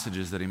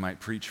passages that he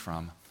might preach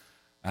from.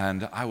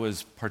 And I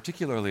was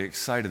particularly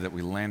excited that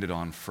we landed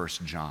on 1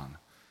 John.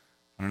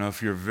 I don't know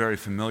if you're very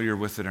familiar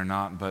with it or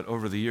not, but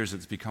over the years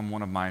it's become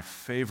one of my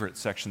favorite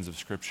sections of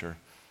Scripture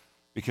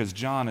because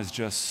John is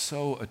just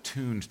so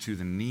attuned to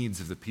the needs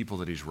of the people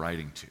that he's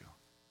writing to.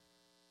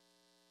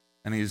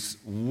 And his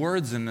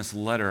words in this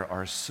letter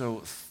are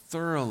so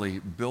thoroughly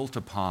built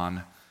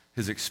upon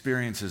his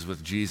experiences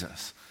with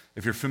Jesus.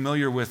 If you're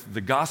familiar with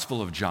the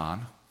Gospel of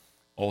John,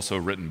 also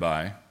written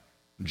by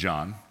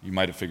John, you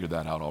might have figured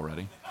that out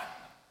already.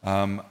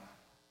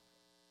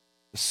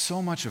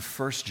 So much of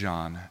 1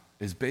 John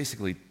is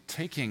basically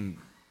taking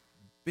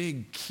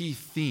big key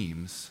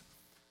themes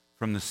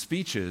from the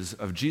speeches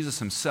of Jesus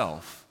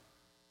himself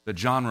that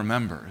John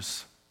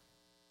remembers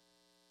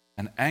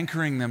and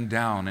anchoring them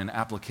down in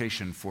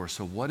application for,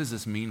 so what does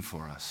this mean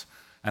for us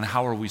and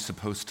how are we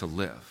supposed to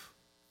live?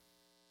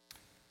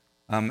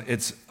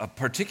 It's a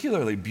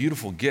particularly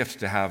beautiful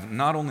gift to have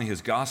not only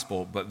his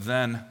gospel, but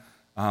then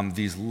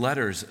these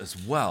letters as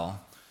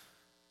well,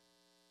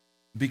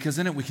 because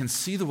in it we can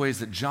see the ways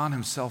that John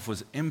himself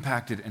was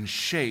impacted and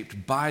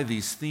shaped by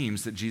these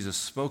themes that Jesus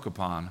spoke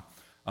upon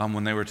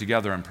when they were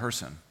together in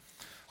person.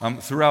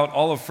 Throughout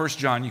all of 1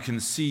 John, you can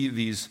see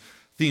these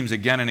themes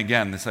again and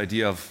again, this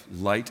idea of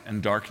light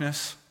and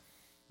darkness.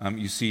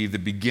 You see the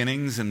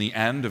beginnings and the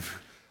end of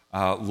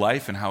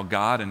life and how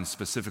God, and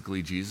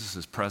specifically Jesus,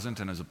 is present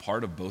and is a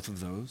part of both of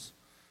those.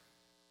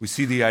 We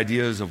see the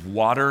ideas of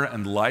water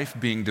and life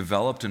being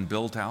developed and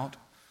built out.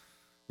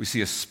 We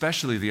see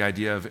especially the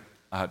idea of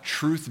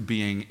truth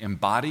being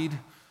embodied,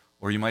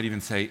 or you might even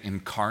say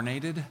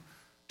incarnated,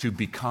 to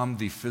become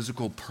the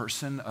physical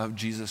person of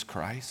Jesus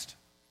Christ.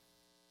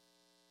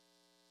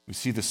 We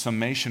see the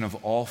summation of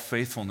all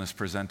faithfulness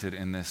presented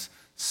in this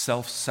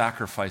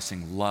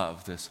self-sacrificing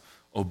love, this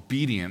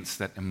obedience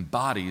that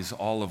embodies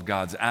all of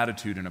God's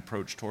attitude and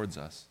approach towards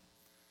us.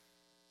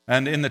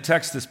 And in the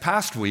text this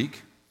past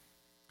week,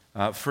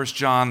 1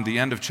 John, the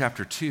end of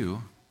chapter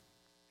 2,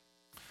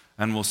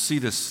 and we'll see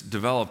this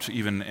developed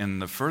even in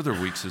the further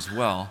weeks as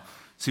well.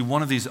 See,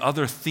 one of these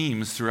other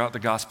themes throughout the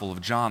Gospel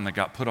of John that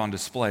got put on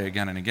display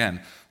again and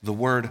again, the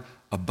word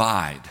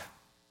abide,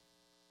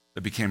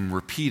 that became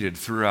repeated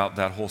throughout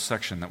that whole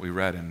section that we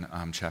read in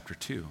chapter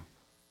 2.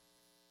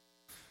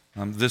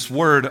 This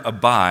word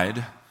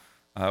abide,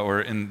 or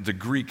in the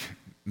Greek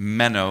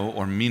meno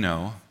or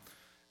meno,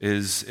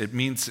 it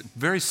means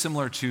very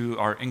similar to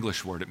our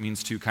English word. It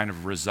means to kind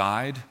of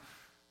reside,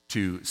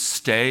 to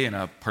stay in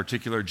a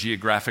particular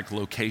geographic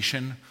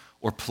location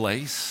or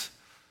place.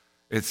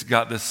 It's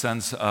got this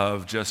sense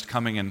of just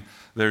coming in.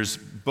 There's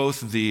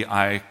both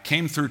I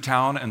came through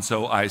town and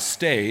so I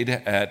stayed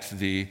at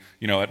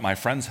at my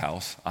friend's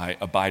house. I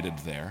abided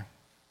there.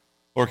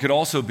 Or it could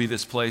also be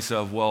this place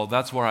of, well,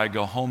 that's where I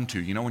go home to.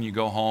 You know, when you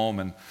go home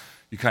and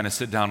you kind of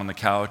sit down on the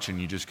couch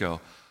and you just go,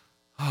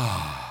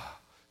 ah.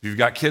 If you've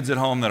got kids at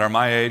home that are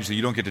my age, so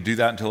you don't get to do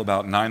that until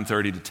about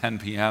 9:30 to 10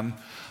 p.m.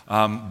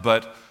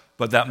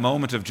 But that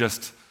moment of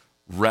just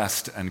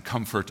rest and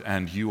comfort,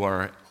 and you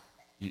are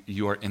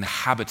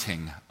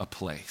inhabiting a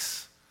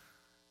place,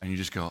 and you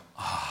just go,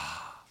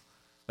 ah.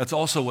 That's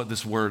also what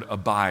this word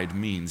abide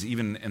means.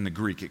 Even in the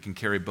Greek, it can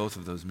carry both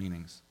of those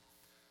meanings.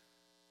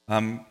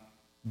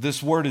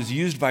 This word is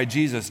used by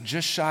Jesus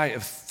just shy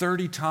of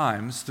 30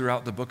 times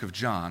throughout the book of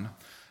John.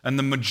 And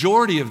the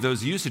majority of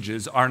those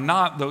usages are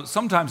not, though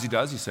sometimes he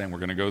does, he's saying we're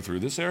going to go through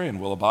this area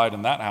and we'll abide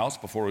in that house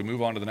before we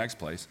move on to the next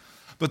place.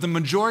 But the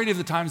majority of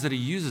the times that he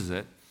uses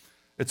it,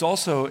 it's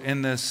also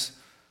in this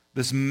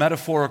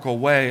metaphorical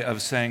way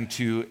of saying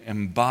to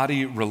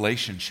embody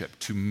relationship,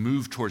 to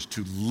move towards,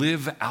 to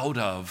live out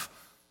of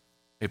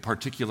a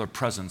particular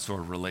presence or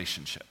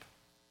relationship.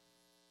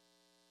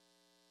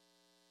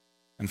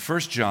 In 1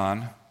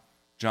 John,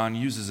 John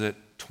uses it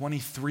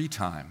 23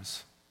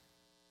 times.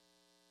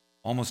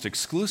 Almost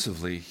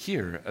exclusively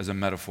here as a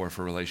metaphor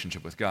for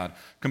relationship with God.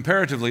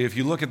 Comparatively, if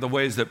you look at the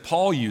ways that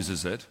Paul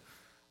uses it,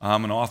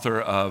 an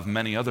author of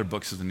many other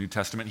books of the New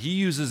Testament, he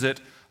uses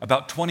it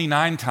about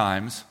 29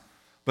 times,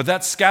 but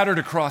that's scattered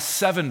across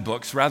 7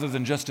 books rather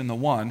than just in the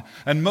one.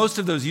 And most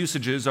of those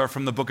usages are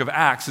from the book of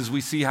Acts, as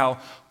we see how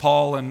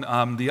Paul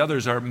and the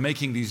others are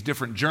making these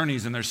different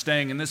journeys, and they're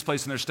staying in this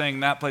place, and they're staying in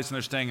that place, and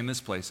they're staying in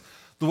this place.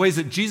 The ways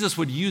that Jesus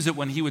would use it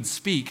when he would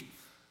speak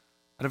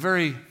at a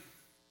very,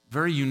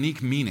 very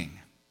unique meaning.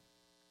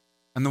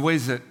 And the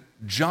ways that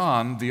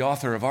John, the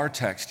author of our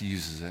text,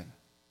 uses it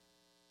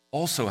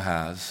also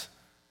has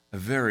a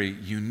very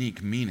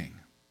unique meaning.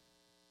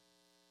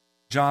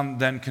 John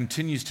then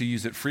continues to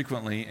use it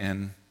frequently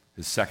in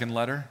his second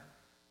letter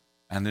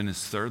and in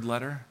his third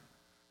letter,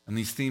 and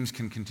these themes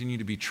can continue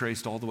to be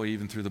traced all the way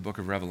even through the book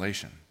of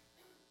Revelation.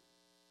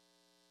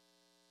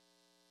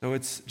 So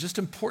it's just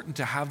important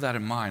to have that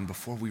in mind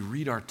before we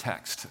read our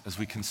text as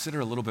we consider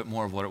a little bit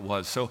more of what it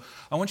was. So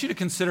I want you to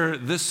consider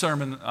this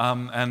sermon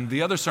and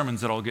the other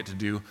sermons that I'll get to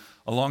do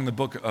along the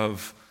book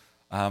of,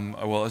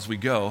 as we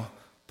go,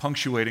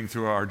 punctuating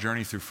through our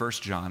journey through 1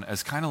 John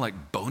as kind of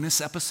like bonus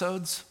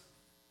episodes.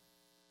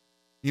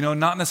 You know,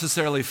 not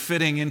necessarily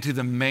fitting into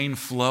the main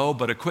flow,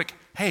 but a quick,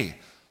 hey,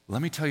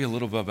 let me tell you a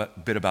little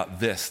bit about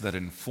this that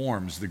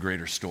informs the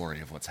greater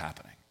story of what's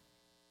happening.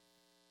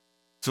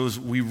 So as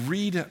we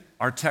read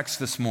our text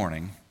this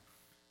morning,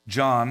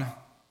 John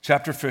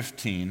chapter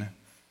 15,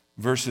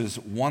 verses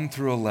 1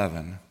 through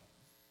 11,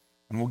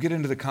 and we'll get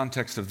into the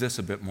context of this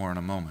a bit more in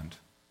a moment.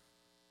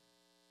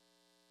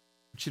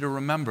 I want you to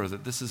remember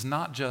that this is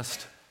not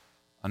just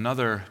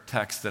another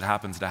text that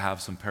happens to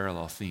have some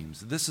parallel themes.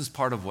 This is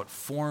part of what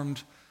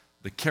formed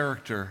the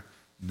character,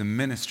 the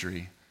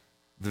ministry,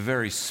 the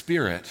very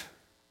spirit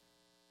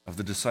of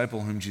the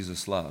disciple whom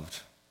Jesus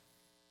loved,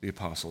 the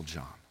Apostle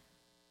John.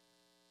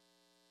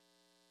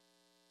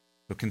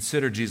 So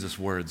consider Jesus'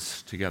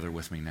 words together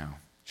with me now.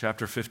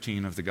 Chapter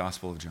 15 of the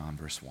Gospel of John,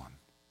 verse 1.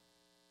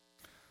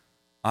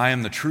 I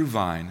am the true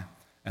vine,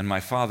 and my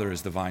Father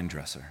is the vine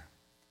dresser.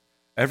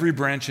 Every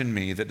branch in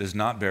me that does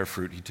not bear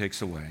fruit, he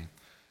takes away,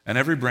 and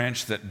every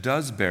branch that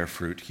does bear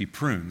fruit, he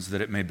prunes,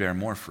 that it may bear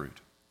more fruit.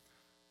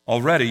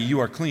 Already you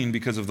are clean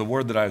because of the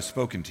word that I have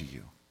spoken to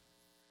you.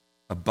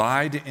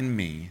 Abide in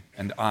me,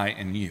 and I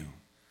in you.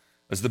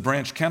 As the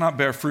branch cannot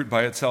bear fruit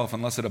by itself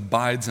unless it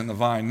abides in the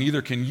vine,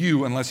 neither can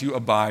you unless you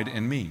abide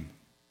in me.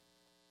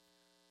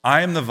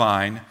 I am the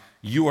vine,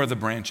 you are the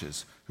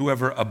branches.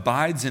 Whoever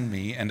abides in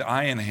me and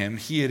I in him,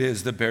 he it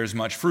is that bears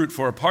much fruit.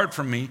 For apart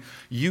from me,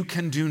 you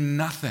can do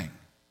nothing.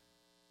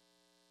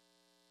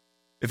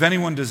 If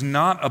anyone does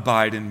not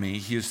abide in me,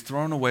 he is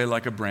thrown away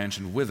like a branch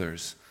and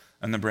withers,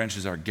 and the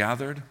branches are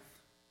gathered,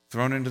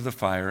 thrown into the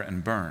fire,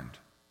 and burned.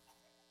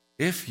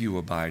 If you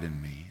abide in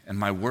me, and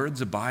my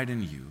words abide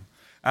in you,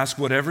 ask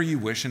whatever you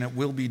wish, and it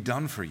will be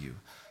done for you.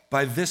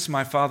 By this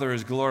my Father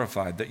is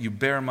glorified, that you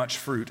bear much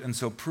fruit, and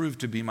so prove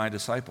to be my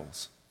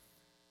disciples.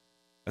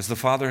 As the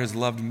Father has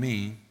loved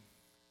me,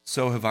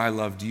 so have I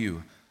loved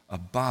you.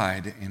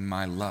 Abide in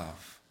my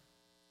love.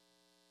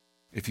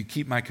 If you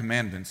keep my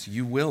commandments,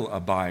 you will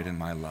abide in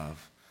my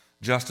love,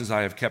 just as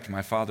I have kept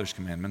my Father's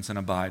commandments and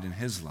abide in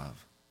his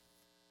love.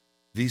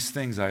 These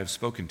things I have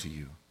spoken to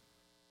you,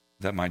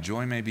 that my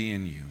joy may be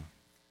in you,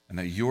 and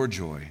that your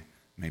joy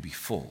may be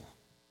full.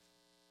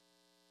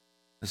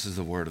 This is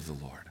the word of the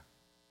Lord.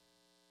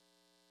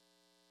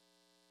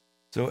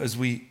 So as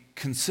we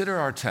consider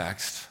our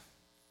text,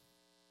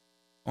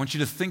 I want you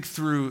to think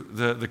through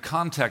the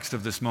context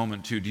of this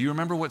moment too. Do you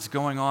remember what's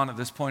going on at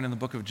this point in the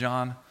book of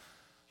John?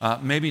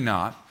 Maybe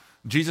not.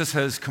 Jesus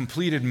has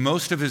completed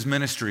most of his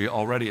ministry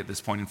already at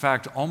this point. In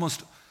fact,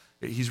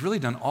 he's really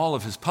done all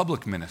of his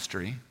public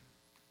ministry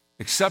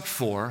except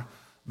for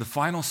the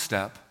final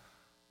step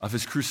of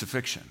his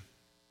crucifixion.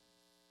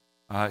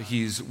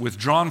 He's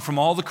withdrawn from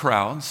all the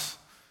crowds.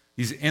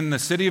 He's in the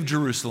city of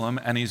Jerusalem,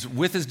 and he's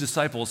with his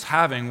disciples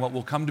having what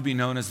will come to be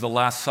known as the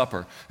Last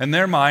Supper. In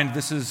their mind,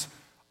 this is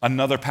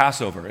another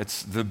Passover.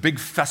 It's the big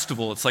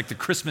festival. It's like the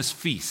Christmas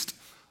feast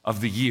of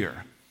the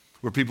year,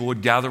 where people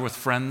would gather with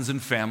friends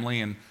and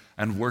family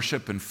and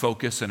worship and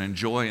focus and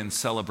enjoy and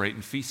celebrate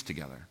and feast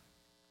together.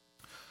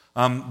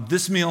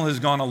 This meal has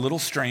gone a little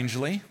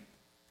strangely.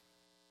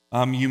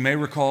 You may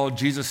recall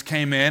Jesus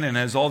came in, and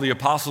as all the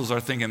apostles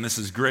are thinking, this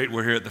is great,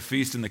 we're here at the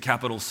feast in the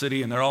capital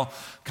city, and they're all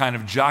kind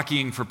of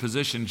jockeying for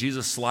position,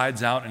 Jesus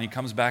slides out and he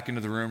comes back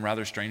into the room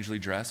rather strangely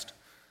dressed,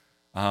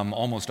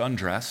 almost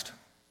undressed.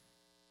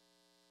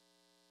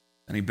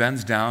 And he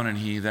bends down and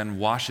he then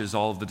washes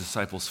all of the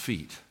disciples'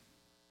 feet.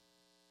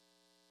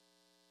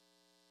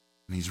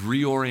 And he's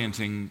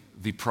reorienting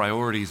the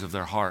priorities of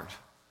their heart.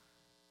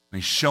 And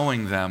he's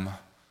showing them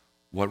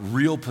what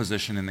real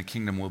position in the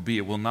kingdom will be.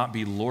 It will not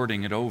be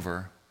lording it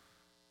over,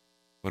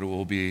 but it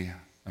will be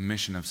a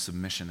mission of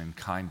submission and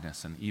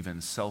kindness and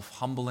even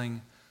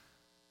self-humbling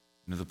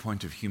to the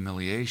point of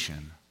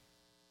humiliation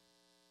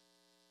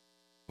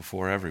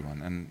before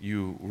everyone. And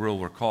you will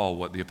recall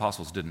what the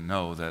apostles didn't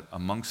know, that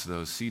amongst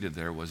those seated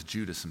there was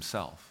Judas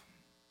himself.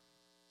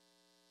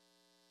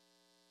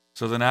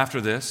 So then after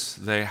this,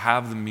 they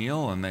have the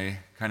meal and they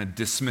kind of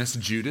dismiss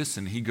Judas,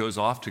 and he goes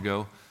off to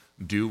go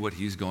do what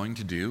he's going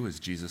to do, as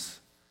Jesus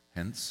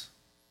hints.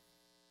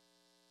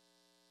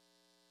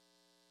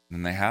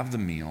 And they have the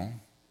meal.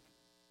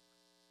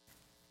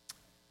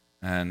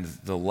 And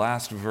the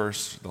last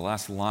verse, the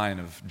last line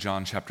of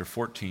John chapter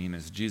 14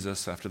 is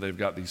Jesus, after they've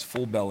got these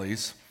full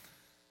bellies,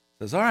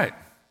 says, all right,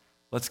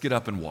 let's get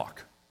up and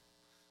walk.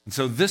 And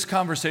so this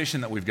conversation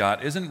that we've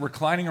got isn't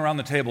reclining around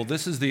the table.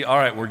 This is all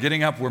right, we're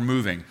getting up, we're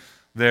moving.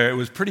 It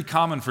was pretty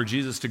common for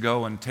Jesus to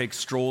go and take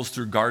strolls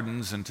through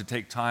gardens and to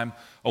take time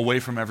away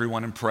from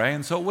everyone and pray.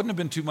 And so it wouldn't have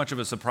been too much of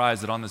a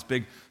surprise that on this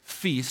big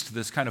feast,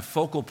 this kind of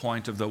focal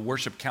point of the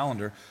worship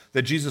calendar,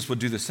 that Jesus would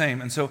do the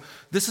same. And so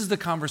this is the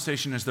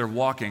conversation as they're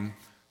walking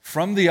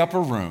from the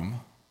upper room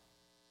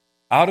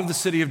out of the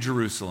city of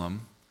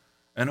Jerusalem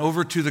and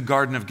over to the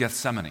Garden of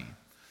Gethsemane.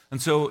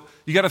 And so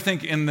you got to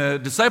think, in the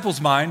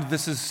disciples' mind,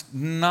 this is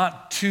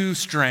not too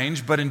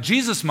strange, but in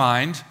Jesus'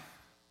 mind,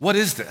 what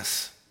is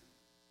this?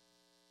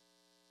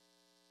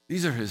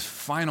 These are his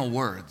final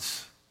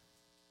words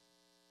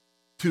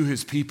to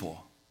his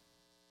people.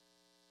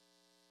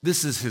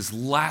 This is his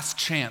last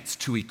chance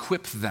to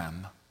equip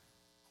them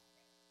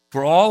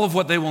for all of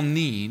what they will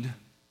need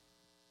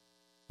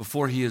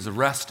before he is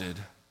arrested,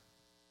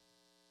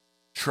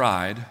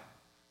 tried,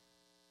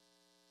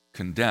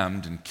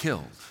 condemned, and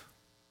killed,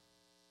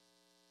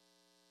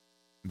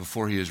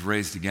 before he is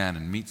raised again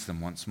and meets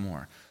them once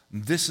more.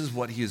 This is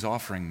what he is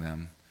offering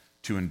them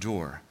to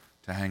endure,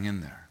 to hang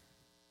in there.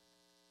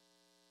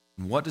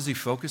 And what does he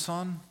focus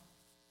on?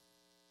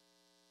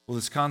 Well,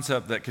 this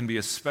concept that can be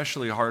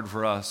especially hard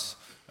for us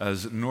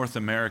as North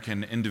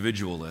American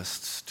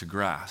individualists to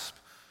grasp,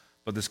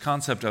 but this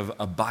concept of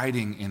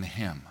abiding in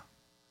him,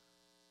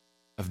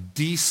 of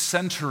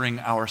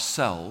decentering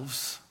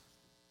ourselves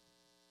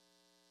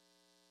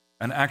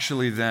and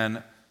actually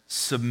then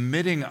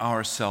submitting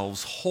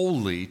ourselves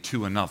wholly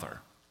to another.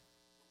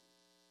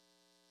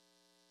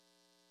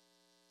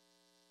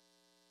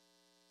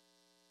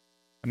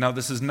 Now,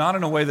 this is not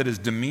in a way that is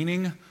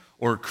demeaning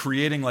or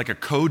creating like a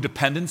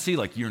codependency,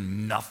 like you're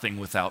nothing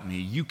without me.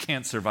 You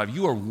can't survive.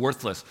 You are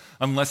worthless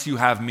unless you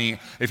have me.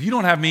 If you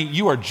don't have me,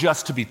 you are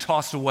just to be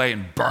tossed away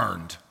and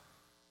burned,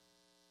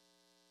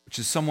 which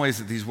is some ways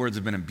that these words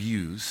have been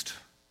abused.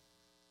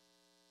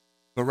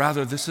 But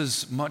rather, this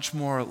is much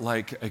more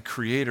like a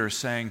creator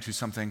saying to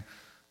something,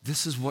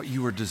 this is what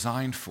you were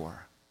designed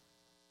for.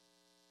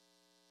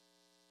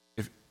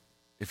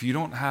 If you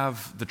don't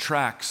have the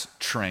tracks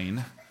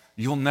train,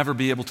 you'll never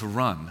be able to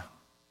run.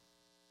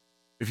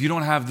 If you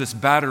don't have this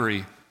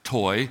battery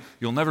toy,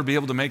 you'll never be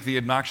able to make the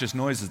obnoxious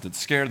noises that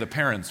scare the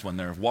parents when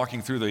they're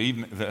walking through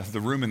the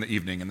room in the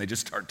evening and they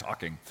just start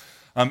talking.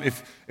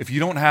 If you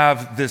don't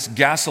have this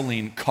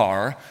gasoline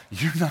car,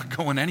 you're not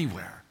going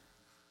anywhere.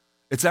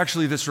 It's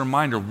actually this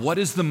reminder, what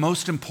is the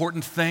most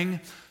important thing?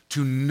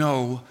 To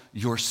know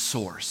your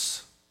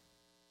source.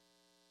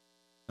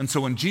 And so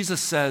when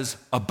Jesus says,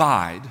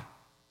 abide,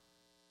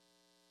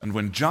 and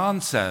when John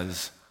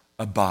says,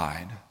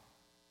 abide,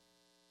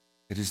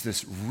 it is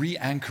this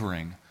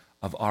re-anchoring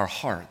of our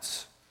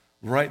hearts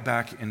right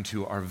back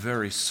into our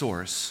very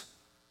source,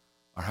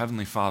 our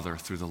Heavenly Father,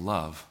 through the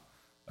love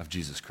of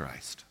Jesus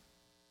Christ.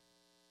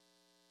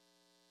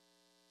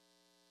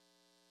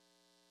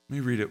 Let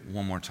me read it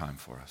one more time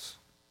for us.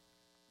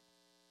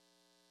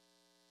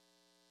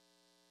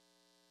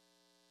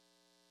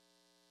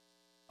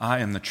 I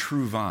am the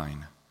true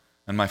vine,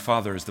 and my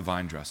Father is the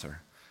vine dresser.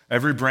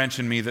 Every branch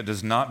in me that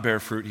does not bear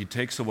fruit, he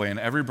takes away, and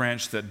every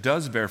branch that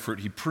does bear fruit,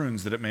 he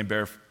prunes that it may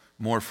bear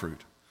more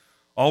fruit.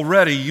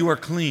 Already you are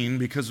clean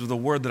because of the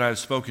word that I have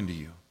spoken to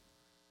you.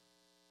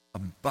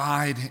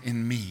 Abide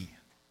in me,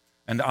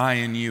 and I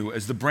in you.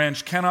 As the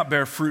branch cannot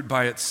bear fruit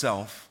by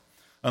itself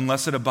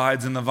unless it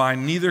abides in the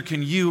vine, neither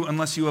can you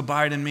unless you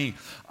abide in me.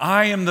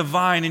 I am the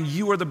vine, and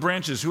you are the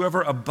branches.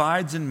 Whoever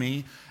abides in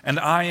me, and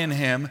I in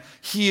him,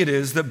 he it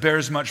is that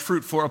bears much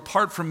fruit. For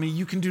apart from me,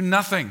 you can do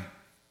nothing.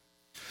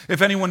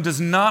 If anyone does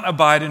not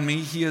abide in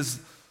me, he is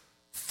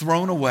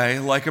thrown away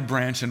like a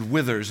branch and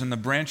withers, and the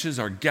branches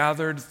are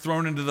gathered,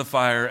 thrown into the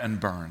fire,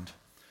 and burned.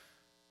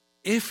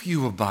 If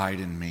you abide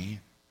in me,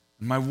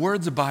 and my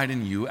words abide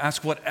in you,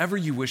 ask whatever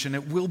you wish, and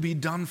it will be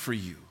done for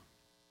you.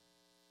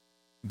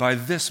 By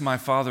this my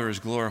Father is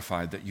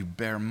glorified, that you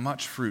bear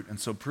much fruit, and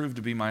so prove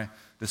to be my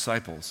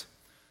disciples.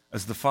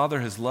 As the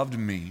Father has loved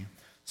me,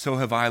 so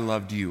have I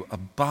loved you.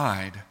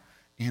 Abide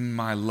in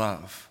my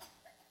love.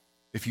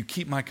 If you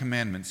keep my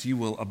commandments, you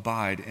will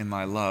abide in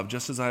my love,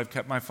 just as I have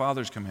kept my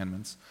Father's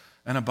commandments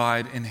and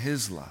abide in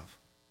his love.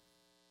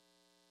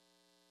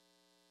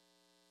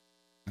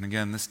 And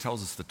again, this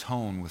tells us the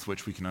tone with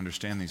which we can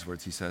understand these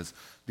words. He says,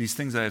 these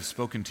things I have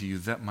spoken to you,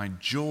 that my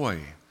joy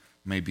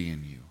may be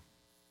in you,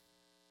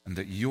 and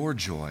that your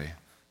joy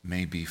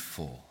may be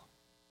full.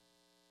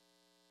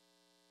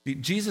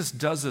 Jesus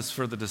does this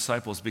for the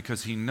disciples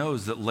because he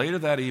knows that later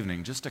that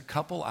evening, just a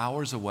couple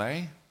hours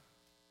away,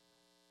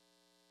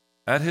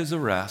 at his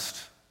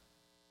arrest,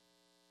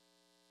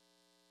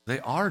 they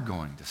are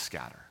going to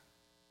scatter.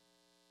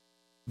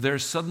 They're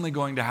suddenly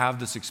going to have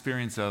this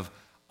experience of,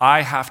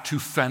 I have to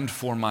fend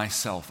for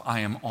myself.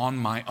 I am on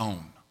my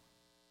own.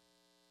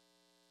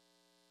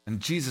 And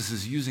Jesus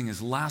is using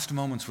his last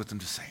moments with them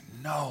to say,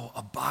 no,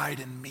 abide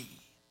in me.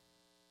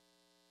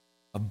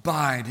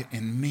 Abide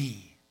in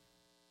me.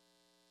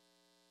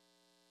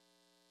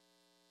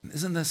 And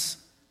isn't this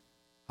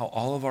how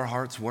all of our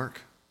hearts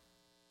work?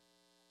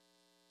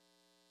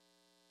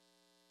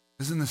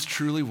 Isn't this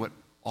truly what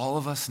all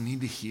of us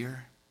need to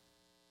hear?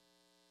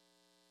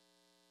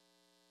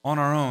 On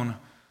our own,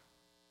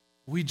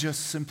 we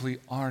just simply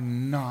are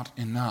not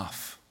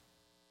enough.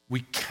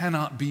 We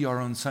cannot be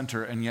our own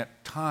center, and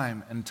yet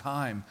time and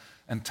time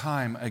and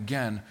time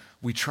again,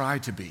 we try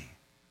to be.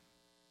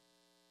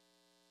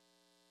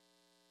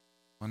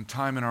 When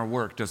time in our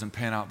work doesn't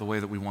pan out the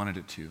way that we wanted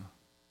it to.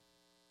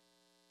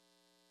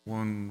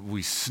 When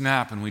we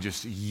snap and we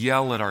just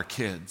yell at our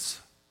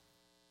kids.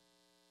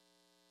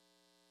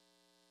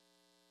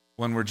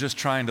 When we're just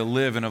trying to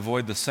live and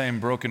avoid the same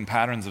broken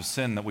patterns of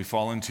sin that we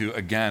fall into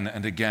again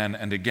and again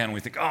and again.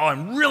 We think, oh,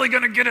 I'm really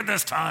going to get it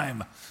this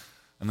time.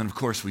 And then, of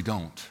course, we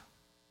don't.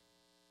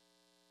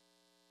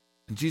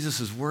 And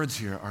Jesus' words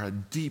here are a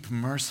deep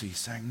mercy,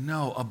 saying,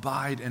 no,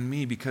 abide in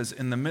me, because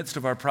in the midst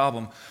of our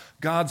problem,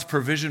 God's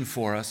provision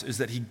for us is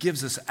that he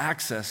gives us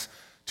access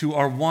to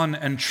our one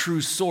and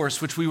true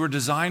source, which we were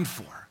designed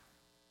for.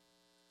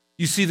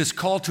 You see, this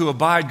call to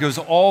abide goes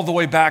all the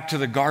way back to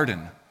the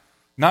garden,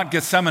 not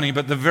Gethsemane,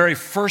 but the very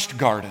first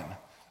garden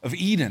of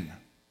Eden,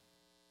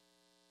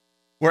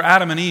 where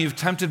Adam and Eve,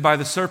 tempted by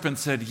the serpent,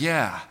 said,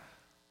 yeah,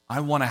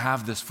 I want to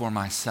have this for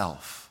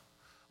myself.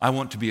 I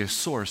want to be a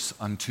source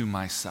unto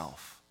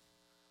myself.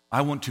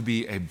 I want to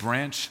be a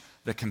branch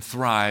that can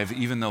thrive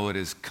even though it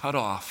is cut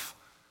off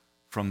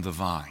from the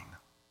vine.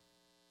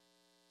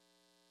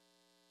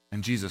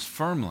 And Jesus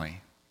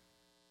firmly,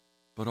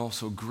 but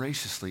also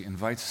graciously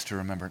invites us to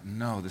remember,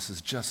 no, this is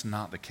just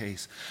not the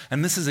case.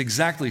 And this is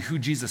exactly who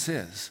Jesus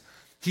is.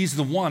 He's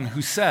the one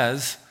who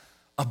says,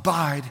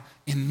 abide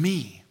in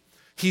me.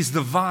 He's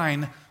the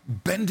vine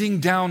bending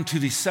down to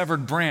the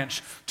severed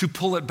branch to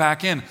pull it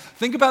back in.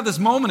 Think about this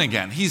moment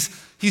again. He's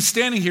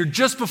standing here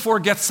just before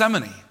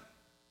Gethsemane,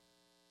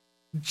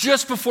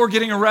 just before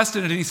getting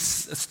arrested, and he's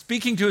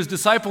speaking to his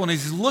disciple, and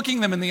he's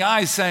looking them in the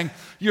eyes saying,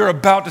 you're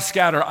about to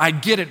scatter. I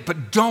get it,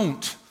 but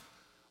don't.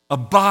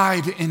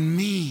 Abide in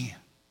me.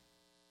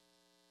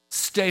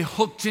 Stay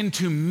hooked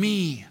into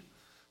me.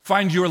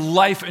 Find your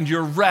life and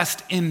your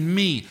rest in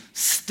me.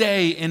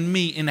 Stay in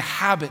me.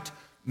 Inhabit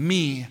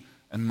me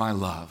and my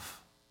love.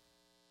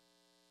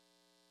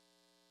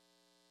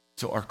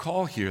 So our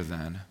call here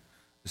then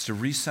is to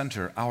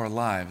recenter our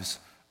lives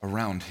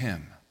around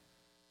him,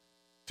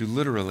 to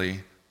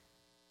literally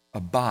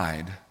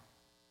abide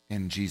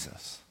in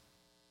Jesus.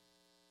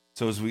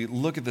 So as we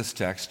look at this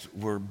text,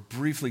 we're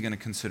briefly going to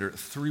consider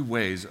three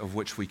ways of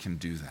which we can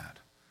do that.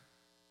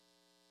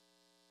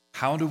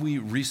 How do we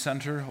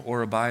recenter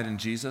or abide in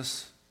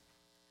Jesus?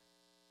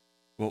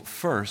 Well,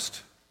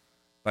 first,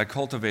 by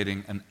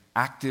cultivating an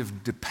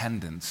active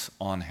dependence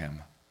on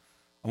him.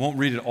 I won't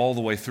read it all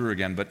the way through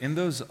again, but in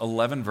those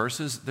 11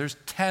 verses, there's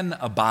 10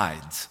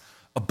 abides.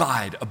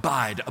 Abide,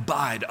 abide,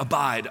 abide,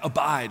 abide,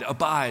 abide,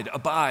 abide,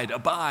 abide,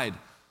 abide.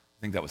 I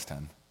think that was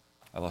 10.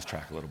 I lost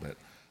track a little bit.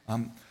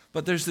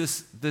 But there's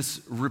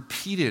this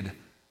repeated,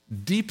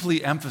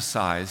 deeply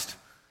emphasized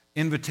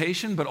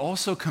invitation, but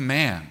also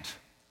command.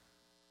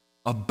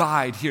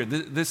 Abide here.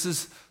 This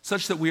is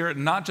such that we are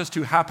not just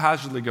to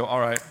haphazardly go,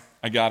 all right,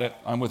 I got it,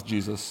 I'm with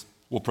Jesus,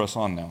 we'll press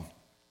on now.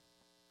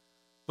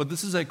 But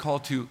this is a call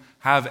to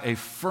have a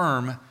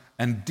firm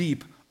and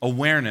deep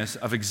awareness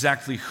of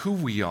exactly who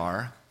we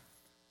are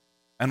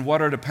and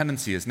what our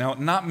dependency is. Now,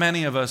 not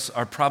many of us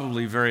are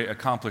probably very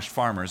accomplished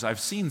farmers. I've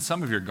seen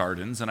some of your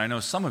gardens, and I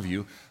know some of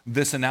you,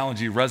 this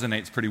analogy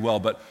resonates pretty well.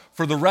 But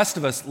for the rest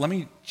of us, let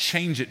me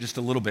change it just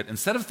a little bit.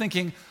 Instead of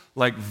thinking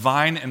like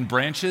vine and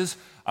branches,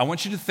 I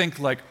want you to think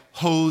like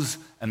hose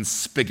and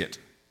spigot.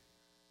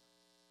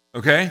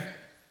 Okay?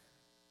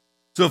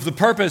 So if the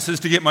purpose is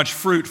to get much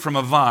fruit from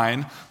a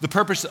vine, the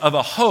purpose of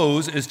a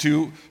hose is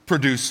to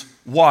produce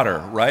water,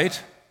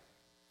 right?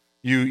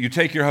 You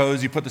take your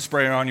hose, you put the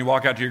sprayer on, you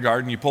walk out to your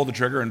garden, you pull the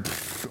trigger, and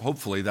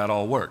hopefully that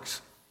all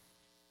works.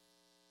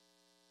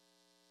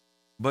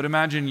 But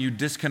imagine you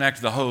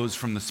disconnect the hose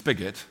from the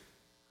spigot,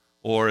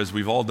 or as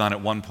we've all done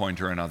at one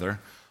point or another,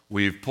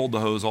 we've pulled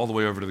the hose all the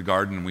way over to the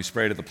garden and we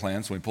sprayed at the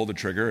plants, and we pulled the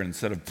trigger, and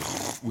instead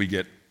of we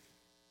get,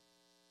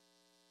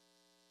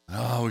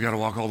 oh, we got to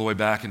walk all the way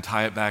back and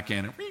tie it back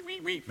in and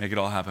make it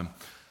all happen.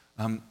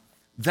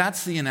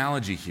 That's the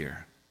analogy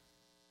here.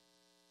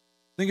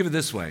 Think of it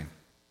this way.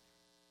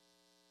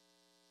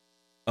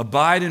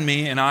 Abide in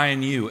me and I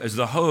in you, as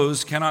the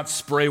hose cannot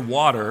spray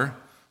water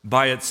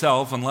by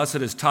itself unless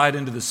it is tied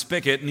into the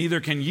spigot, neither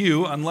can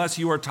you unless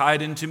you are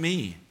tied into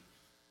me.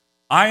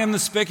 I am the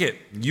spigot,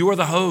 you are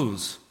the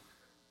hose.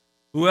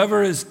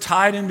 Whoever is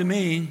tied into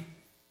me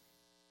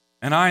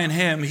and I in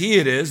him, he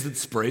it is that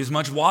sprays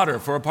much water,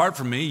 for apart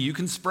from me, you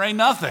can spray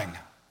nothing.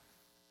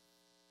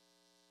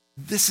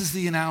 This is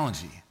the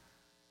analogy,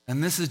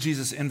 and this is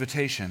Jesus'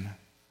 invitation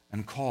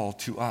and call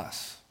to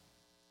us.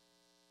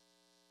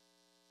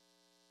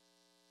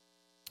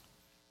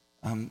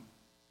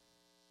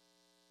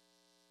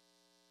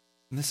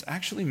 This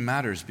actually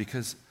matters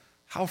because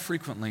how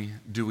frequently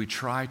do we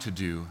try to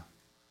do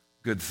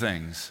good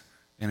things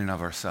in and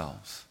of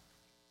ourselves?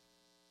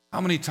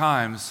 How many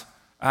times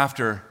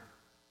after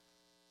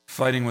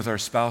fighting with our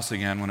spouse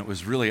again when it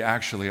was really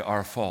actually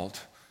our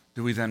fault,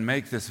 do we then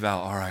make this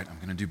vow, all right, I'm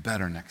going to do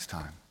better next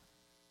time?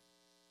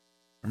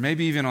 Or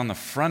maybe even on the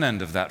front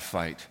end of that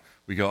fight,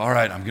 we go, all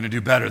right, I'm going to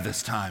do better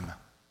this time.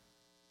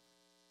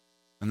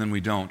 And then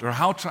we don't. Or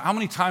how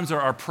many times are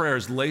our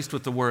prayers laced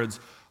with the words,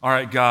 all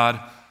right,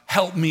 God,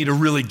 help me to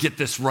really get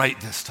this right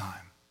this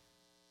time?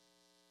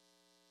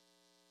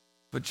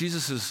 But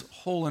Jesus'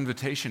 whole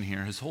invitation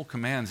here, his whole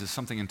commands is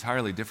something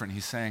entirely different.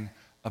 He's saying,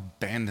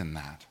 abandon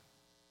that.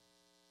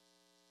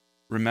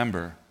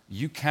 Remember,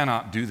 you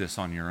cannot do this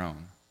on your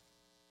own.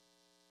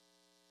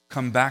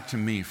 Come back to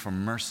me for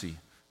mercy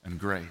and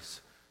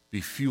grace.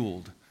 Be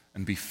fueled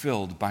and be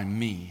filled by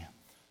me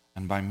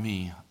and by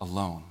me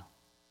alone.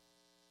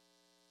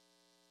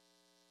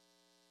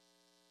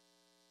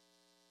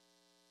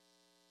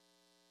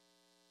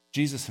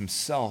 Jesus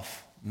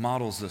himself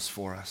models this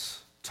for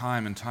us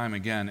time and time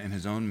again in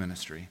his own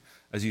ministry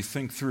as you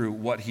think through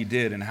what he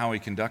did and how he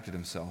conducted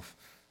himself.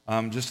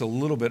 Just a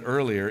little bit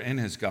earlier in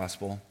his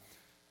gospel,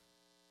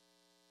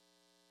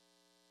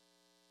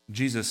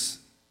 Jesus,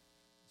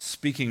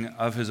 speaking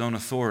of his own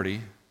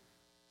authority,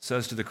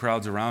 says to the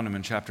crowds around him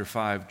in chapter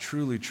 5,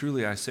 "Truly,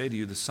 truly, I say to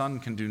you, the Son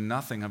can do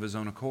nothing of his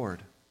own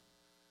accord,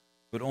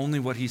 but only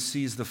what he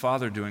sees the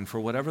Father doing. For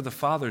whatever the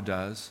Father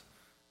does,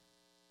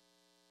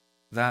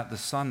 that the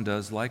Son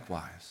does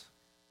likewise.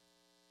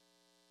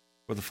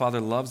 For the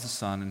Father loves the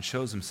Son and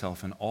shows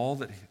himself in all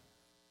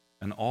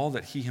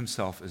that he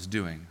himself is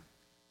doing."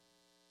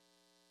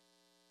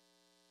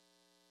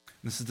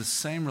 This is the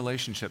same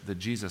relationship that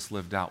Jesus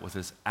lived out with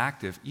his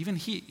active,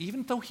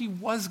 even though he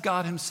was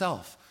God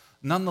himself,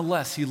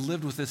 nonetheless, he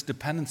lived with this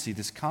dependency,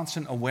 this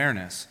constant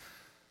awareness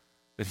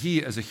that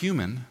he as a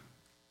human,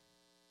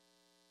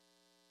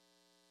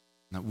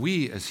 that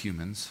we as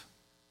humans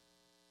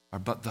are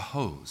but the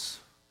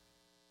hose.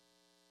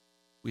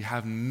 We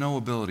have no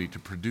ability to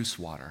produce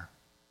water.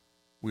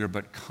 We are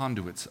but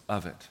conduits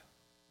of it.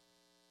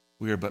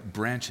 We are but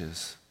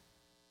branches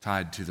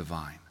tied to the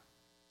vine.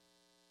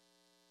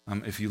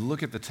 If you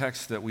look at the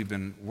text that we've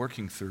been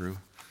working through,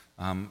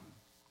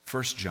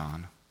 1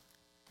 John,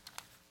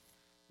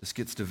 this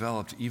gets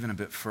developed even a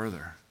bit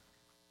further.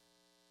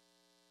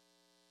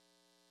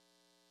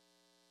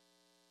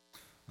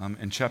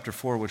 In chapter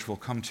 4, which we'll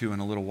come to in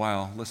a little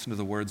while, listen to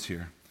the words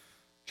here.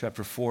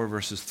 Chapter 4,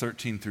 verses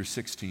 13 through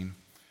 16.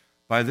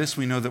 "By this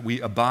we know that we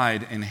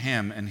abide in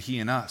him and he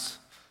in us,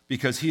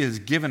 because he has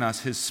given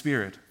us his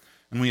Spirit.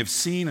 And we have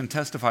seen and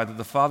testified that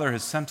the Father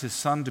has sent his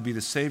Son to be the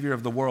Savior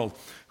of the world.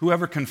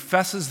 Whoever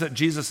confesses that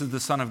Jesus is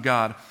the Son of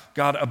God,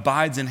 God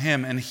abides in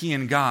him and he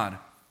in God.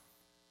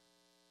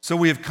 So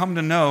we have come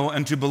to know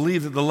and to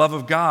believe that the love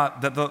of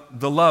God, that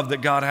the love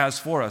that God has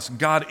for us.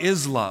 God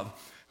is love.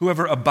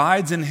 Whoever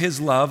abides in his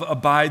love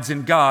abides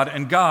in God,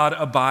 and God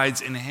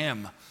abides in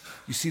him."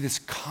 You see this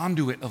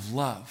conduit of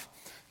love.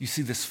 You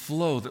see this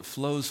flow that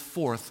flows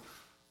forth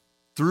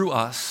through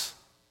us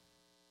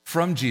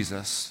from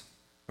Jesus,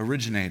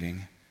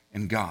 originating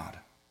in God.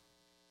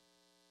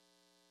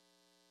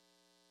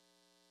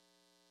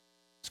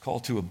 This call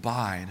to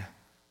abide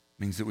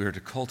means that we are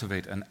to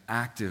cultivate an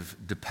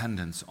active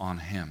dependence on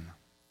him.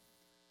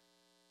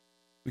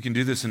 We can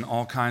do this in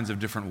all kinds of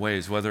different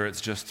ways, whether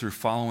it's just through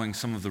following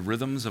some of the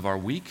rhythms of our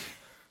week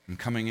and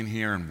coming in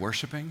here and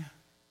worshiping,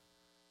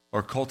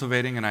 or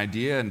cultivating an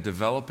idea and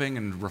developing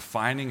and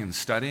refining and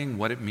studying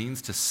what it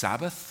means to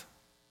Sabbath.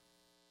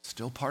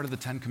 Still part of the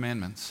Ten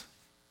Commandments.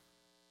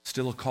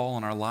 Still a call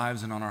on our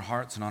lives and on our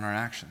hearts and on our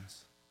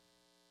actions.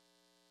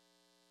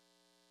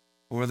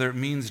 Or whether it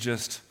means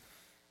just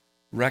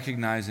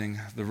recognizing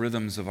the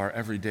rhythms of our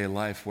everyday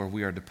life where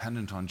we are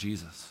dependent on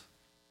Jesus.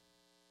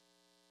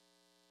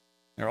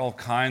 There are all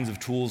kinds of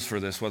tools for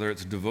this, whether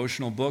it's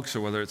devotional books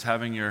or whether it's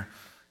having your,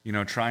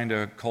 trying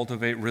to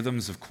cultivate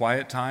rhythms of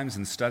quiet times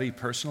and study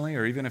personally,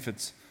 or even if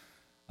it's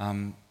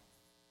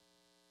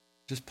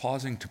just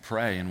pausing to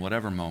pray in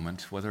whatever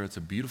moment, whether it's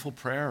a beautiful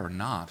prayer or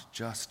not,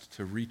 just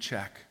to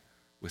recheck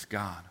with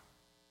God.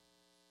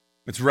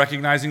 It's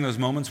recognizing those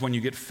moments when you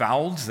get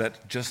fouled,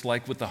 that just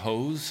like with the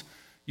hose,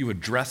 you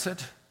address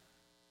it.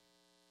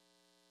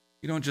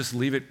 You don't just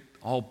leave it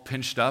all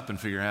pinched up and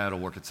figure, it'll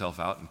work itself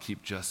out and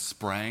keep just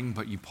spraying,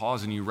 but you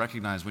pause and you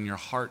recognize when your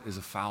heart is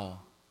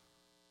afoul.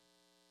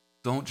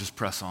 Don't just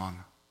press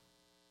on.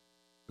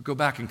 But go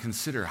back and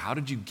consider, how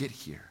did you get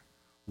here?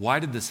 Why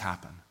did this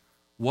happen?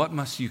 What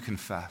must you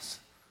confess?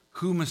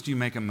 Who must you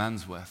make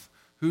amends with?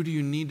 Who do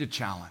you need to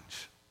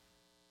challenge?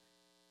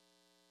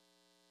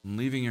 And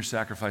leaving your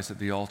sacrifice at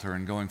the altar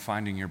and going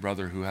finding your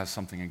brother who has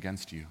something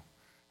against you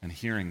and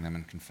hearing them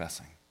and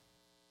confessing.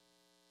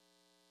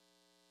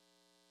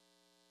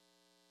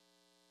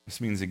 This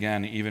means,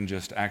 again, even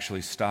just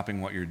actually stopping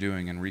what you're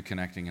doing and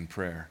reconnecting in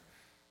prayer,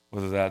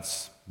 whether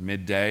that's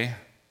midday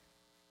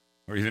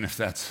or even if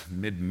that's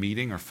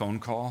mid-meeting or phone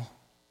call,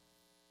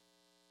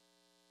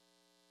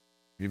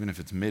 even if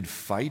it's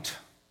mid-fight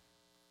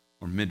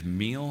or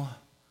mid-meal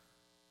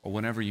or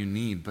whenever you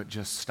need, but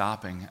just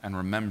stopping and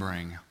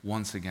remembering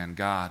once again,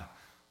 God,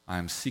 I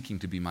am seeking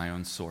to be my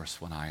own source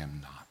when I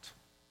am not.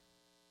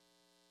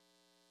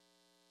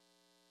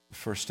 The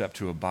first step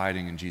to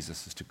abiding in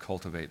Jesus is to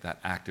cultivate that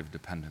active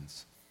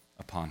dependence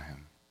upon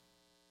him.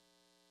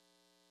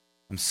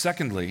 And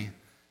secondly,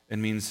 it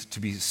means to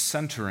be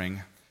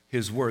centering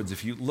his words.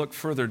 If you look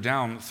further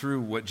down through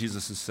what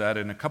Jesus has said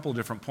in a couple of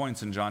different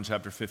points in John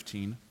chapter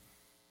 15,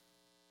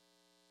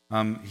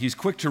 he's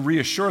quick to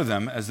reassure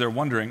them as they're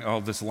wondering,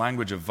 this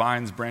language of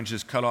vines,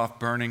 branches, cut off,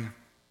 burning.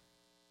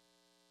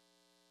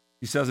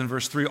 He says in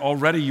verse 3,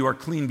 already you are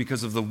clean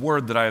because of the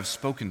word that I have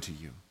spoken to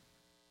you.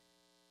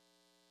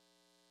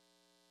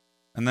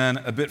 And then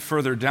a bit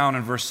further down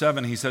in verse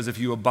 7, he says, if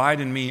you abide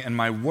in me and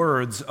my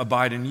words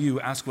abide in you,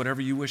 ask whatever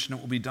you wish and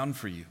it will be done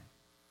for you.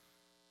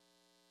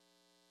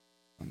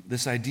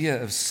 This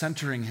idea of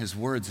centering his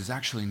words is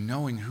actually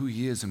knowing who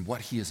he is and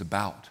what he is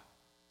about.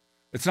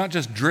 It's not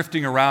just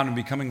drifting around and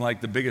becoming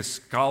like the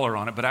biggest scholar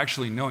on it, but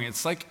actually knowing.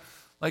 It's like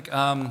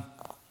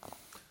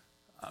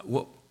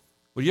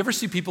will you ever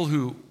see people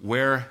who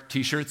wear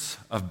T-shirts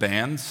of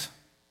bands,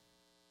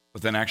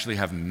 but then actually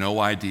have no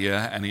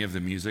idea any of the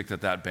music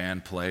that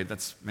band played?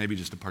 That's maybe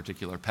just a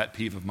particular pet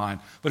peeve of mine.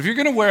 But if you're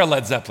going to wear a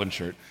Led Zeppelin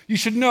shirt, you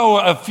should know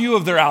a few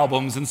of their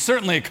albums and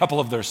certainly a couple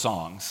of their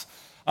songs.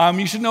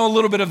 You should know a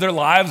little bit of their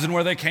lives and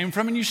where they came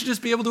from, and you should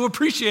just be able to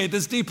appreciate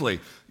this deeply.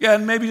 Yeah,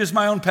 and maybe just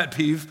my own pet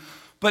peeve,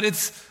 but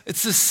it's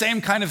the same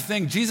kind of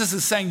thing. Jesus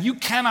is saying you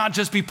cannot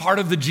just be part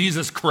of the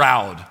Jesus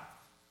crowd.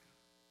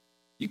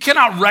 You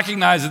cannot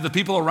recognize that the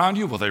people around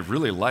you, well, they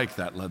really like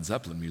that Led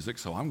Zeppelin music,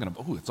 so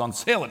it's on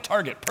sale at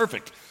Target,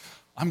 perfect.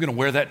 I'm going to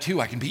wear that too,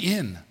 I can be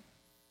in.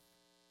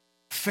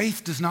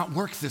 Faith does not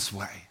work this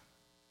way.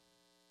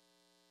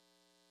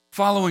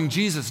 Following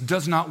Jesus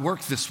does not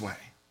work this way.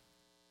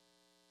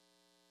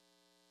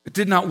 It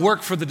did not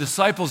work for the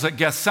disciples at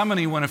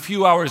Gethsemane when a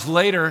few hours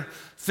later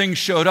things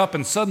showed up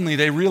and suddenly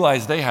they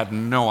realized they had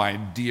no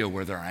idea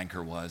where their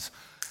anchor was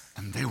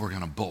and they were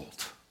going to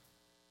bolt.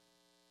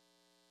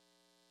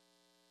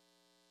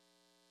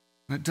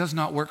 And it does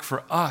not work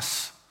for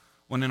us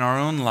when in our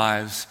own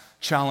lives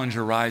challenge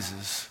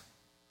arises,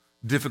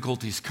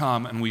 difficulties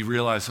come, and we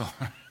realize,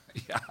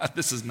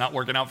 this is not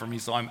working out for me,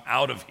 so I'm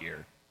out of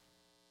here.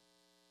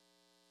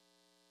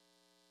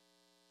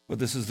 But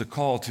this is the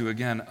call to,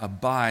 again,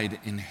 abide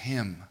in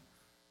him.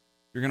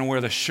 If you're going to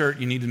wear the shirt,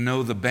 you need to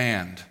know the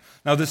band.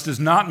 Now, this does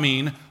not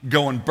mean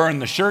go and burn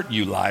the shirt,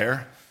 you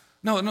liar.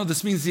 No,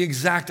 this means the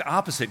exact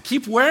opposite.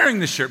 Keep wearing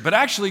the shirt, but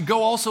actually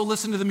go also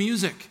listen to the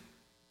music.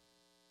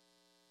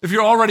 If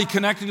you're already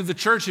connected to the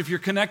church, if you're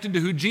connected to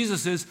who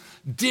Jesus is,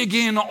 dig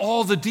in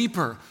all the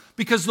deeper.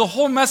 Because the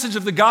whole message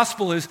of the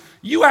gospel is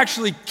you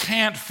actually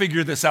can't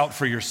figure this out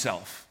for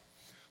yourself.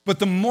 But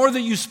the more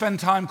that you spend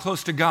time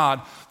close to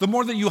God, the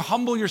more that you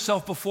humble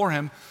yourself before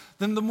him,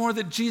 then the more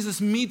that Jesus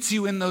meets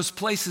you in those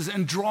places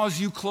and draws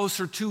you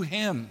closer to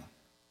him.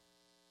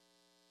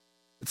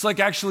 It's like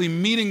actually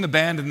meeting the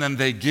band and then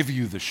they give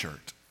you the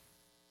shirt.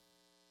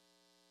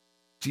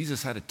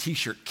 Jesus had a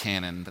T-shirt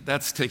cannon, but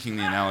that's taking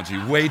the analogy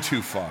way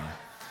too far.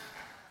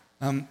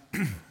 The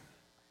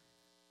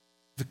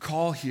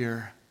call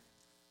here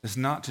is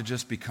not to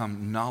just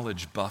become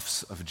knowledge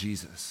buffs of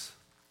Jesus,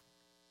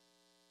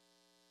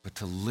 but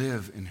to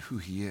live in who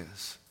he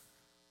is,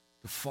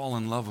 to fall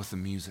in love with the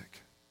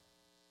music,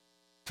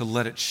 to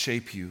let it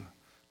shape you,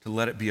 to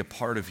let it be a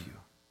part of you,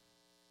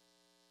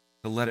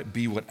 to let it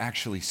be what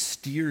actually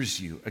steers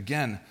you.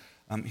 Again,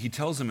 he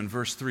tells them in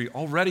verse 3,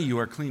 already you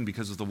are clean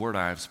because of the word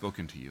I have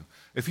spoken to you.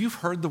 If you've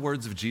heard the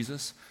words of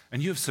Jesus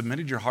and you have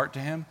submitted your heart to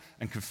him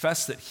and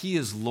confessed that he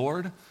is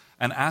Lord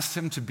and asked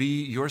him to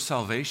be your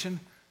salvation,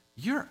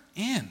 you're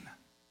in.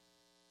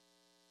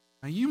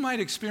 Now, you might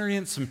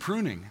experience some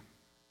pruning,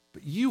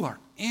 but you are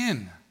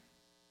in.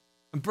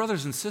 And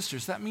brothers and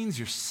sisters, that means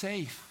you're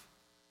safe.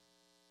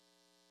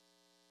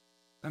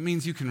 That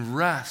means you can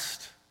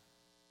rest.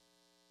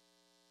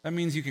 That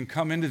means you can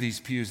come into these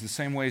pews the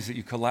same ways that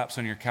you collapse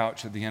on your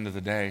couch at the end of the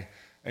day,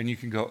 and you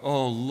can go,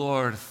 oh,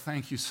 Lord,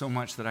 thank you so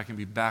much that I can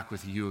be back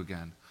with you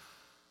again.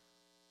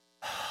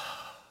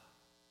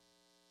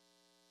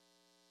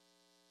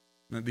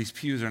 That these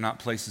pews are not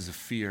places of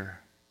fear.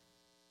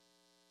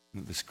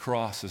 That this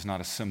cross is not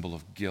a symbol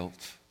of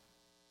guilt,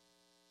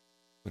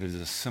 but it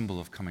is a symbol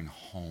of coming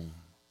home.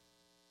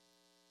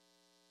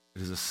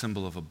 It is a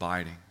symbol of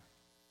abiding.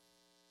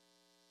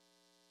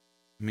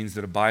 It means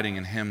that abiding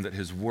in him, that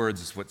his words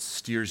is what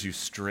steers you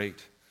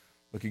straight.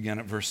 Look again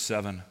at verse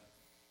 7.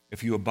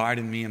 If you abide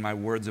in me and my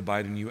words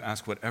abide in you,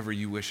 ask whatever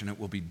you wish and it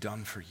will be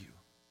done for you.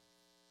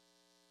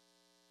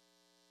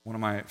 One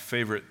of my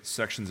favorite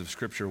sections of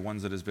Scripture,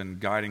 ones that has been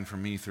guiding for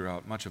me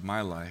throughout much of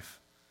my life,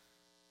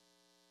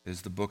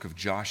 is the book of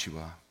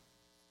Joshua,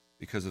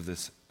 because of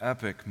this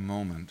epic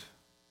moment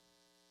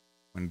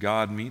when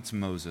God meets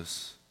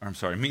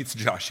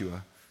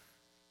Joshua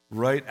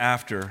right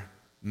after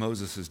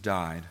Moses has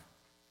died,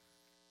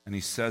 and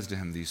he says to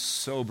him these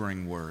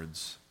sobering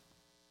words.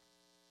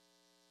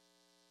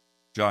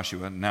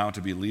 Joshua, now to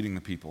be leading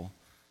the people,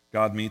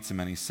 God meets him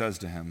and he says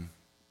to him,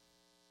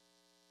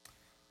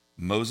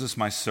 Moses,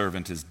 my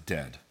servant, is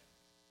dead.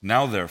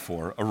 Now,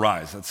 therefore,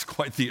 arise. That's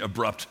quite the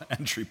abrupt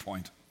entry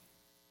point.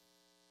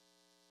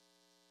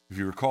 If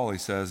you recall, he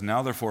says,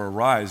 now, therefore,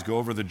 arise, go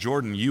over the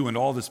Jordan, you and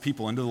all this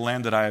people, into the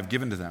land that I have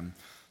given to them,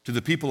 to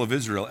the people of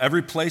Israel.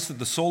 Every place that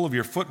the sole of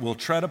your foot will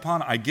tread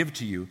upon, I give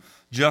to you,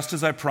 just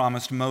as I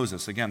promised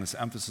Moses. Again, this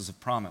emphasis of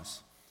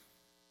promise.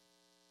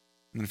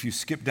 And if you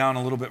skip down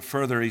a little bit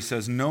further, he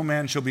says, no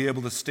man shall be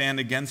able to stand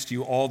against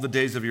you all the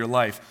days of your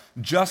life.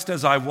 Just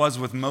as I was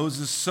with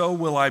Moses, so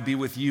will I be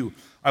with you.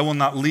 I will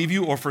not leave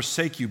you or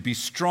forsake you. Be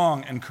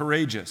strong and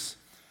courageous,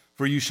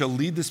 for you shall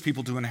lead this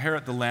people to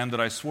inherit the land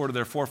that I swore to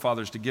their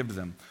forefathers to give to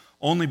them.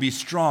 Only be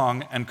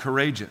strong and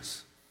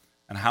courageous.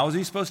 And how is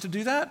he supposed to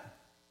do that?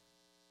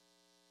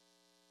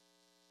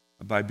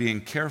 By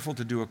being careful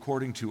to do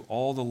according to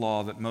all the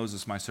law that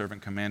Moses, my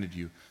servant, commanded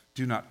you.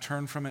 Do not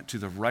turn from it to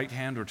the right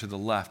hand or to the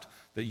left,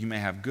 that you may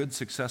have good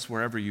success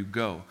wherever you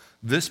go.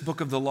 This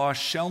book of the law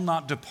shall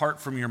not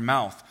depart from your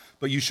mouth,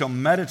 but you shall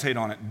meditate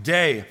on it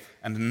day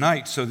and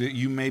night, so that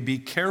you may be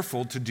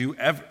careful to do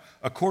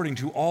according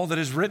to all that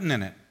is written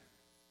in it.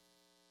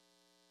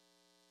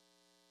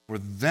 For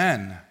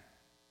then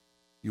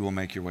you will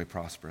make your way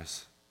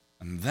prosperous,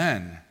 and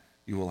then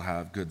you will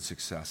have good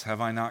success.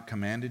 Have I not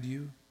commanded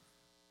you?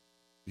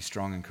 Be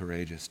strong and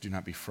courageous. Do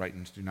not be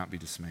frightened. Do not be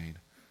dismayed.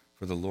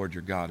 For the Lord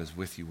your God is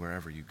with you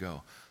wherever you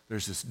go.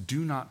 There's this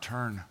do not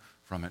turn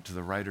from it to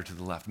the right or to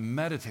the left.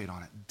 Meditate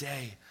on it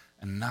day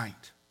and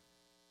night.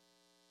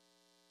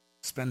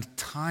 Spend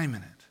time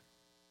in it.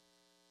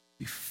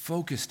 Be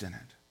focused in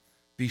it.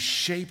 Be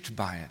shaped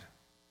by it.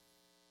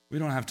 We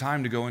don't have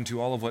time to go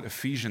into all of what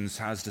Ephesians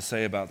has to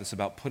say about this,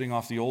 about putting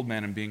off the old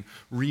man and being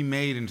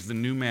remade into the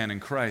new man in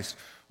Christ,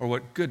 or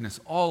what,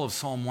 goodness, all of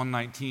Psalm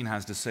 119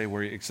 has to say,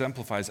 where he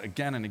exemplifies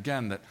again and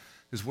again that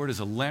his word is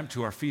a lamp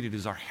to our feet. It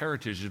is our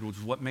heritage. It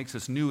is what makes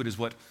us new. It is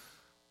what,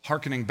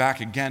 hearkening back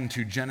again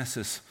to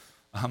Genesis,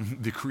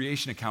 the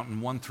creation account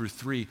in 1 through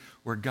 3,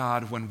 where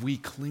God, when we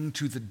cling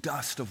to the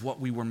dust of what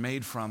we were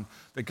made from,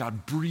 that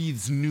God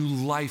breathes new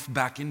life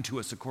back into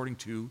us according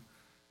to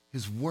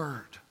his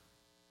word.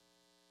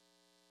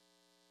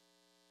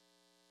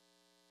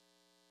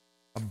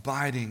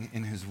 Abiding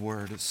in his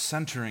word,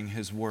 centering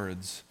his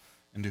words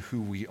into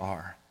who we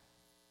are.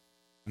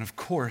 And of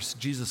course,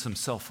 Jesus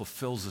himself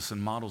fulfills this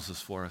and models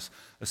this for us,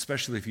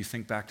 especially if you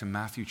think back to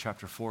Matthew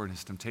chapter 4 and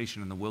his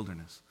temptation in the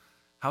wilderness.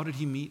 How did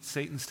he meet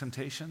Satan's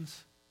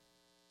temptations?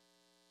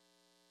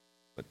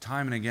 But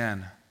time and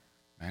again,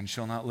 man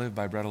shall not live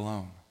by bread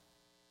alone,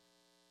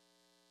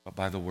 but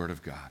by the word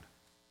of God.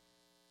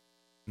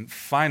 And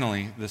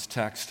finally, this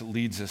text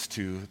leads us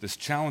to this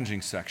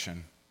challenging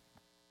section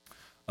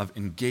of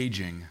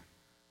engaging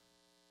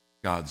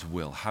God's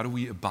will. How do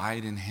we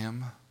abide in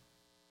him?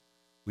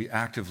 We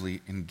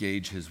actively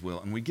engage his will.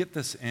 And we get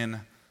this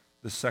in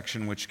this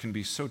section, which can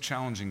be so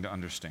challenging to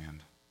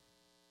understand.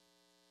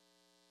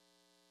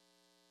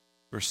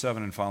 Verse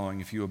 7 and following,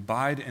 if you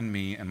abide in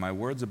me and my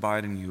words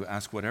abide in you,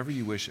 ask whatever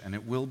you wish and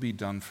it will be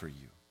done for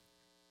you.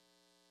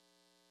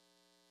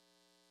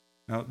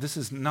 Now, this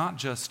is not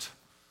just,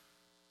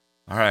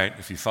 all right,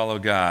 if you follow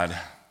God,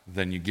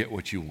 then you get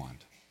what you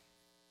want.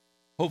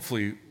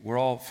 Hopefully, we're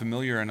all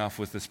familiar enough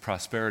with this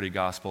prosperity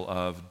gospel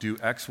of do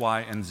X,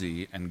 Y, and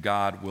Z, and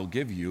God will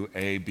give you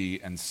A, B,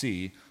 and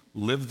C.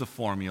 Live the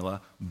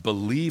formula,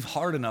 believe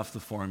hard enough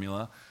the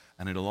formula,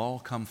 and it'll all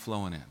come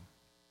flowing in.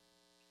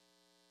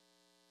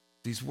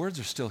 These words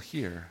are still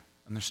here,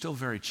 and they're still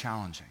very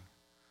challenging.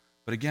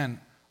 But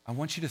again, I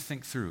want you to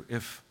think through,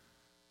 if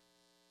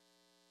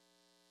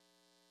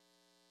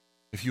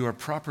you are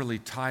properly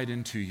tied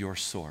into your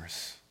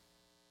source,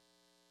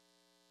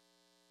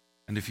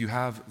 and if you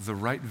have the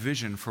right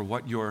vision for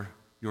what your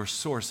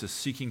source is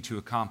seeking to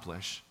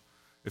accomplish,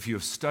 if you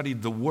have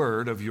studied the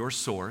word of your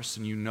source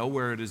and you know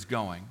where it is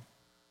going,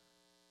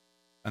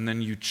 and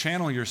then you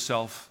channel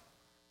yourself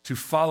to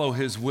follow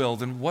his will,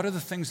 then what are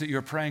the things that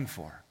you're praying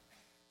for?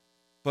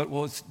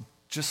 Well, it's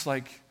just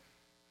like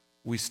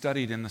we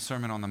studied in the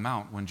Sermon on the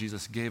Mount when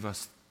Jesus gave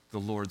us the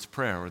Lord's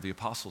Prayer or the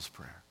Apostles'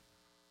 Prayer.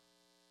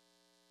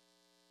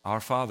 Our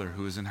Father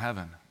who is in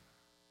heaven,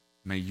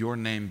 may your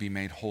name be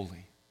made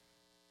holy.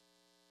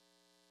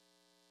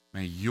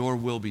 May your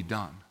will be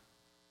done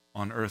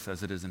on earth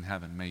as it is in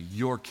heaven. May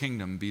your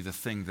kingdom be the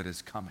thing that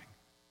is coming.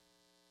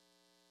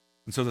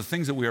 And so the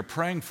things that we are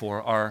praying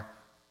for are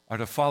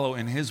to follow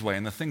in his way,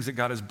 and the things that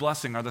God is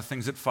blessing are the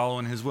things that follow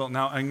in his will.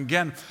 Now,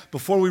 again,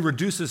 before we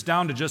reduce this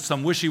down to just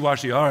some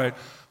wishy-washy, all right,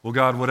 well,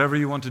 God, whatever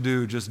you want to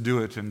do, just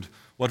do it, and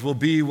what will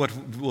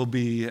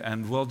be,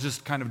 and we'll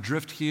just kind of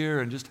drift here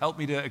and just help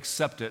me to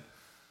accept it.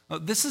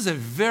 This is a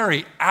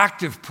very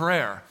active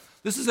prayer.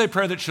 This is a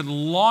prayer that should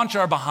launch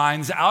our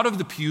behinds out of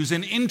the pews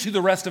and into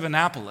the rest of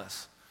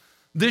Annapolis.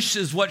 This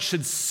is what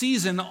should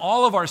season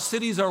all of our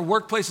cities, our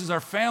workplaces, our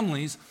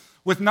families,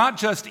 with not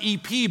just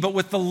EP, but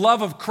with the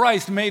love of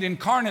Christ made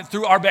incarnate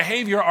through our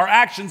behavior, our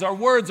actions, our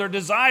words, our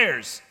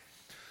desires.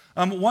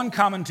 One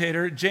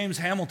commentator, James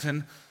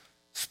Hamilton,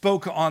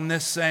 spoke on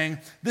this saying,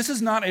 this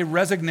is not a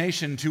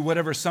resignation to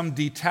whatever some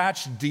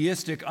detached,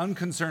 deistic,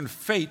 unconcerned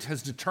fate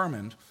has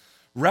determined.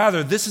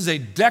 Rather, this is a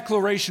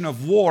declaration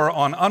of war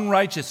on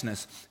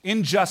unrighteousness,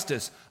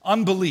 injustice,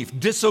 unbelief,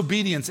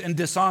 disobedience, and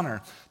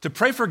dishonor. To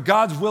pray for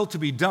God's will to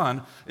be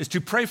done is to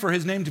pray for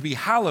his name to be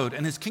hallowed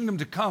and his kingdom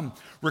to come,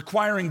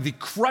 requiring the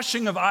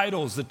crushing of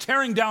idols, the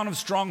tearing down of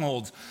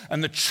strongholds,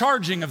 and the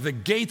charging of the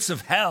gates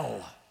of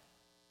hell.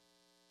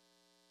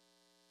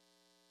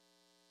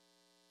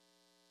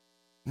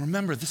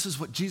 Remember, this is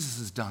what Jesus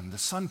has done. The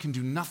Son can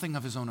do nothing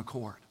of his own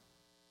accord.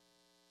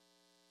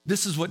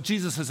 This is what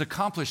Jesus has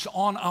accomplished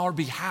on our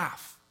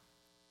behalf.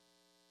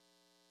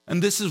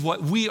 And this is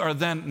what we are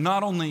then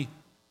not only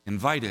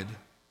invited,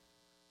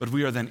 but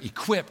we are then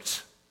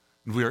equipped,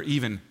 and we are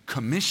even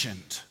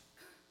commissioned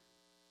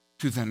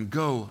to then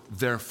go,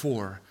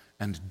 therefore,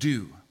 and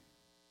do.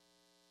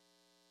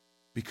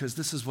 Because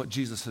this is what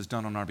Jesus has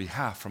done on our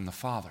behalf from the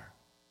Father.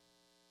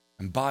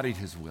 embodied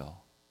his will,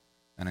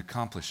 and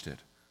accomplished it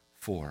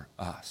for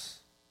us.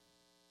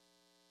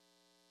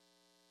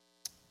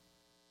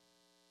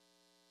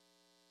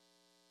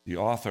 The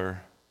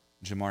author,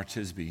 Jemar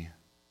Tisby,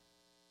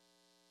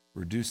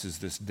 reduces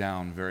this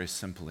down very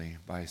simply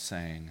by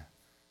saying,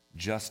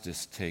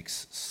 justice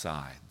takes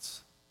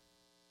sides.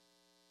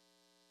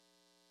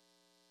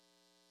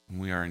 When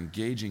we are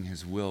engaging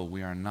his will,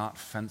 we are not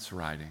fence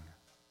riding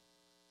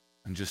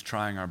and just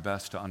trying our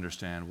best to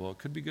understand, well, it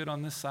could be good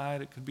on this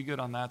side, it could be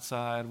good on that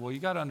side. Well, you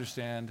got to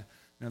understand,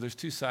 there's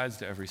two sides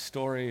to every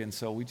story, and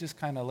so we just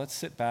kind of let's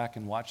sit back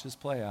and watch this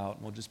play out,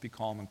 and we'll just be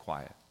calm and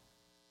quiet.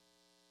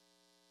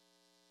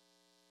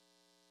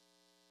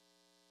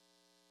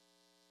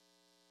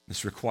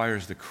 This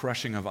requires the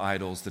crushing of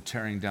idols, the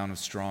tearing down of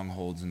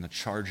strongholds, and the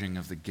charging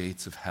of the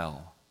gates of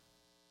hell.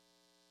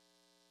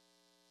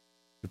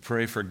 To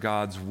pray for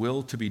God's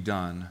will to be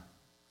done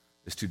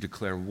is to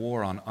declare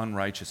war on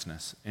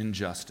unrighteousness,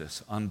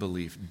 injustice,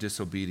 unbelief,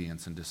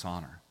 disobedience, and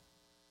dishonor.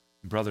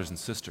 Brothers and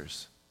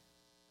sisters,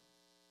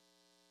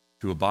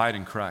 to abide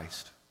in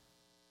Christ,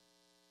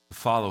 to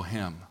follow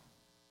him,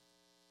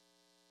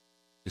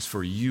 is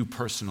for you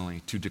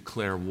personally to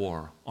declare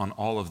war on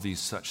all of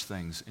these such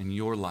things in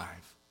your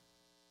life,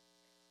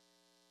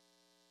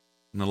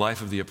 in the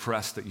life of the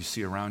oppressed that you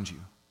see around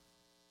you,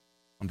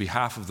 on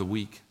behalf of the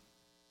weak,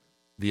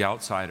 the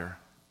outsider,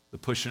 the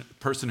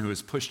person who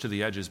is pushed to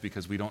the edges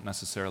because we don't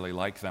necessarily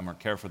like them or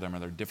care for them or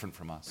they're different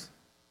from us,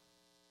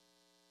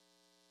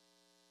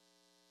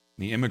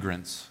 the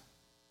immigrants,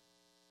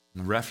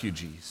 and the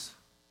refugees,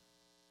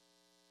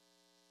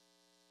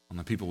 and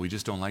the people we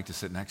just don't like to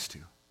sit next to.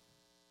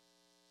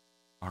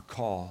 Our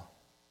call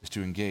is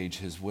to engage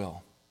his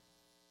will.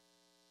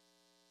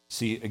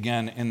 See,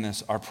 again, in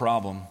this, our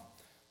problem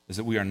is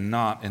that we are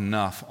not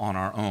enough on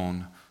our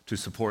own to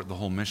support the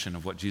whole mission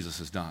of what Jesus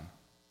has done,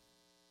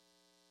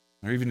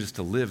 or even just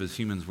to live as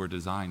humans were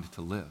designed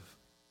to live.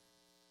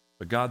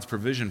 But God's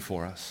provision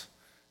for us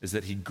is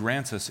that he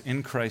grants us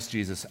in Christ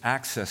Jesus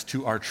access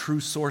to our true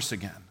source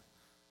again,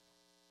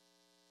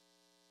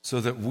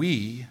 so that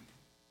we,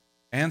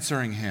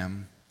 answering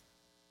him,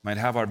 might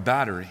have our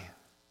battery,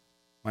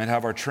 might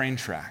have our train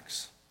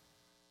tracks,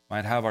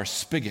 might have our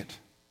spigot,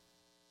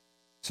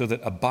 so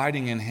that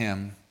abiding in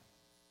him,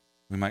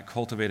 we might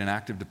cultivate an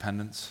active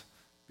dependence,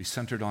 be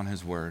centered on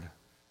his word,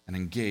 and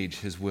engage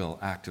his will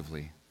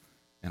actively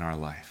in our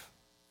life.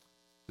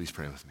 Please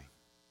pray with me.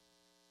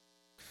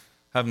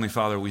 Heavenly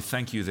Father, we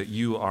thank you that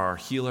you are our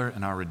healer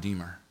and our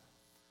redeemer.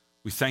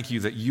 We thank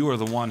you that you are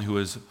the one who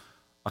has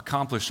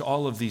accomplished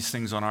all of these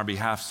things on our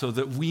behalf so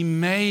that we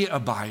may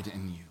abide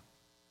in you.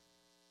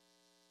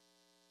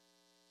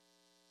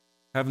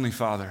 Heavenly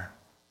Father,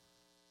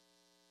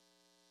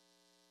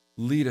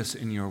 lead us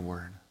in your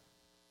word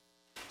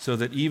so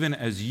that even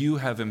as you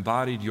have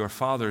embodied your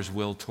Father's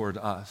will toward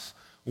us,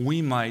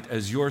 we might,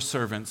 as your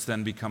servants,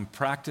 then become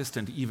practiced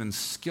and even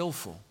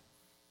skillful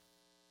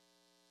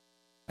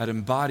at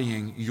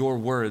embodying your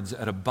words,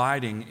 at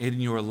abiding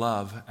in your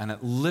love, and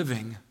at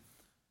living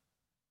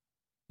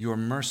your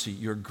mercy,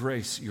 your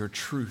grace, your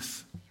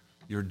truth,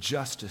 your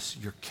justice,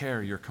 your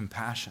care, your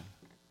compassion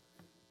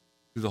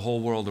to the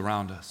whole world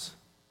around us,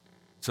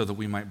 so that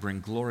we might bring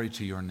glory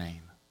to your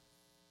name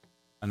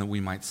and that we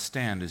might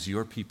stand as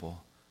your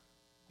people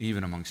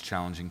even amongst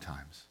challenging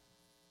times.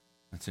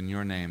 It's in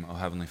your name, O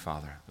Heavenly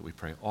Father, that we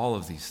pray all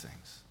of these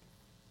things.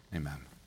 Amen.